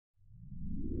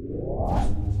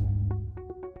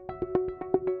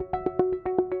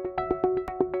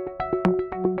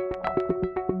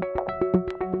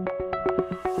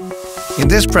In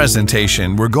this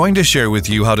presentation, we're going to share with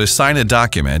you how to sign a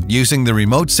document using the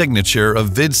remote signature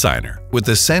of VidSigner with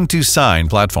the Send2sign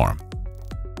platform.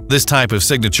 This type of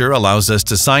signature allows us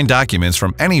to sign documents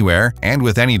from anywhere and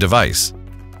with any device.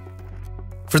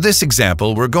 For this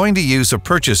example, we're going to use a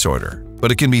purchase order,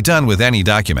 but it can be done with any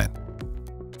document.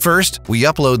 First, we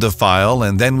upload the file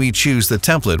and then we choose the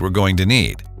template we're going to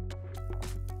need.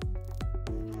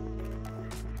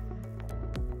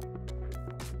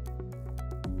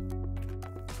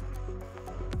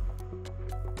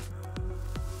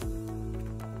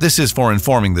 This is for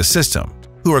informing the system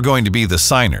who are going to be the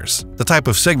signers, the type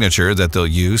of signature that they'll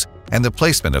use, and the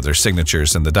placement of their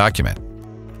signatures in the document.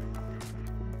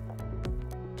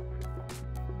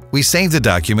 We save the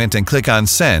document and click on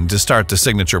Send to start the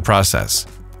signature process.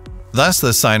 Thus,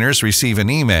 the signers receive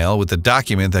an email with the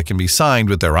document that can be signed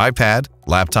with their iPad,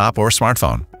 laptop, or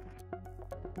smartphone.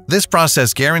 This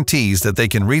process guarantees that they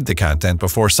can read the content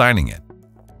before signing it.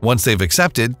 Once they've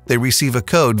accepted, they receive a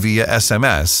code via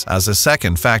SMS as a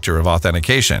second factor of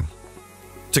authentication.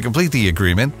 To complete the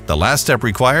agreement, the last step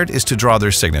required is to draw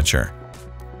their signature.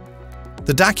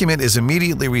 The document is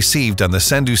immediately received on the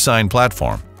Send2sign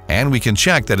platform, and we can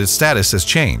check that its status has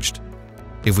changed.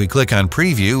 If we click on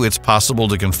Preview, it's possible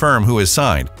to confirm who has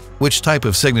signed, which type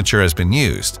of signature has been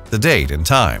used, the date and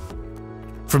time.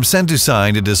 From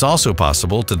Send2sign, it is also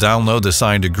possible to download the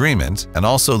signed agreement and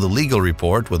also the legal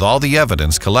report with all the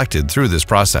evidence collected through this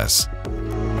process.